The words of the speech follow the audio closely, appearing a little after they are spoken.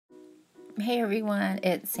Hey everyone,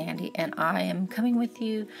 it's Sandy and I am coming with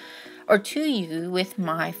you or to you with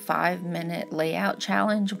my 5-minute layout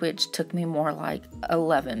challenge, which took me more like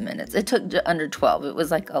 11 minutes. It took under 12. It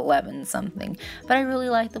was like 11 something. But I really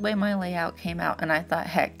liked the way my layout came out and I thought,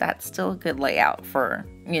 heck, that's still a good layout for,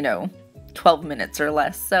 12 minutes or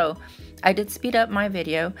less. So I did speed up my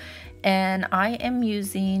video and I am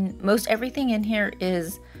using most everything in here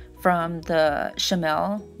is from the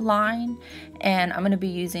Chamel line, and I'm going to be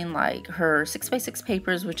using like her 6x6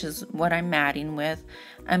 papers, which is what I'm matting with.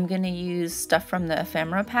 I'm going to use stuff from the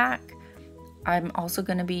ephemera pack. I'm also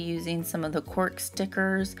going to be using some of the cork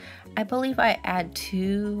stickers. I believe I add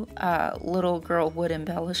 2 little girl wood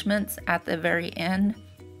embellishments at the very end,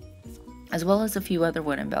 as well as a few other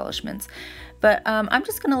wood embellishments. But I'm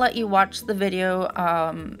just going to let you watch the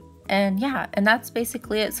video. And yeah, and that's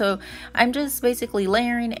basically it. So I'm just basically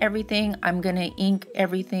layering everything. I'm gonna ink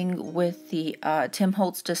everything with the Tim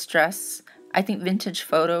Holtz Distress, I think Vintage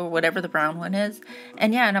Photo, whatever the brown one is.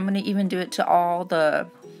 And yeah, and I'm gonna even do it to all the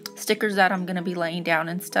stickers that I'm gonna be laying down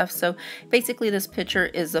and stuff. So basically this picture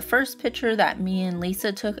is the first picture that me and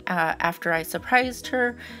Lisa took after I surprised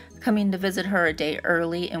her, coming to visit her a day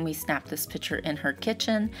early, and we snapped this picture in her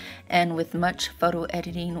kitchen, and with much photo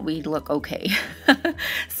editing we look okay.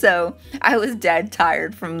 So I was dead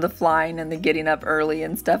tired from the flying and the getting up early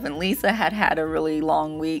and stuff, and Lisa had a really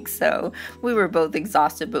long week, so we were both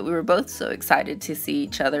exhausted, but we were both so excited to see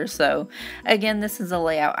each other. So again, this is a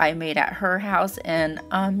layout I made at her house, and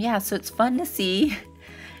yeah, so it's fun to see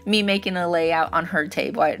me making a layout on her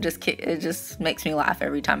table. It just makes me laugh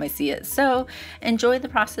every time I see it. So enjoy the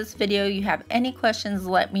process video. You have any questions,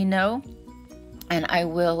 let me know, and I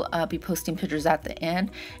will be posting pictures at the end.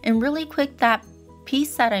 And really quick, that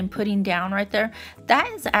piece that I'm putting down right there, that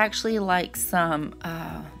is actually like some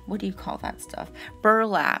what do you call that stuff,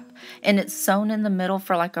 burlap, and it's sewn in the middle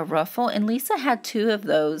for like a ruffle. And Lisa had 2 of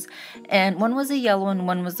those, and one was a yellow and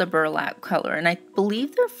one was a burlap color, and I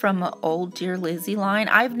believe they're from an old Dear Lizzie line.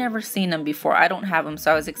 I've never seen them before. I don't have them,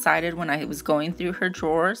 so I was excited when I was going through her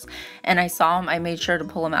drawers and I saw them. I made sure to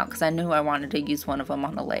pull them out because I knew I wanted to use one of them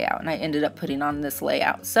on the layout, and I ended up putting on this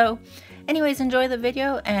layout. So anyways, enjoy the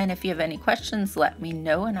video, and if you have any questions, let me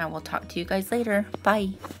know, and I will talk to you guys later. Bye.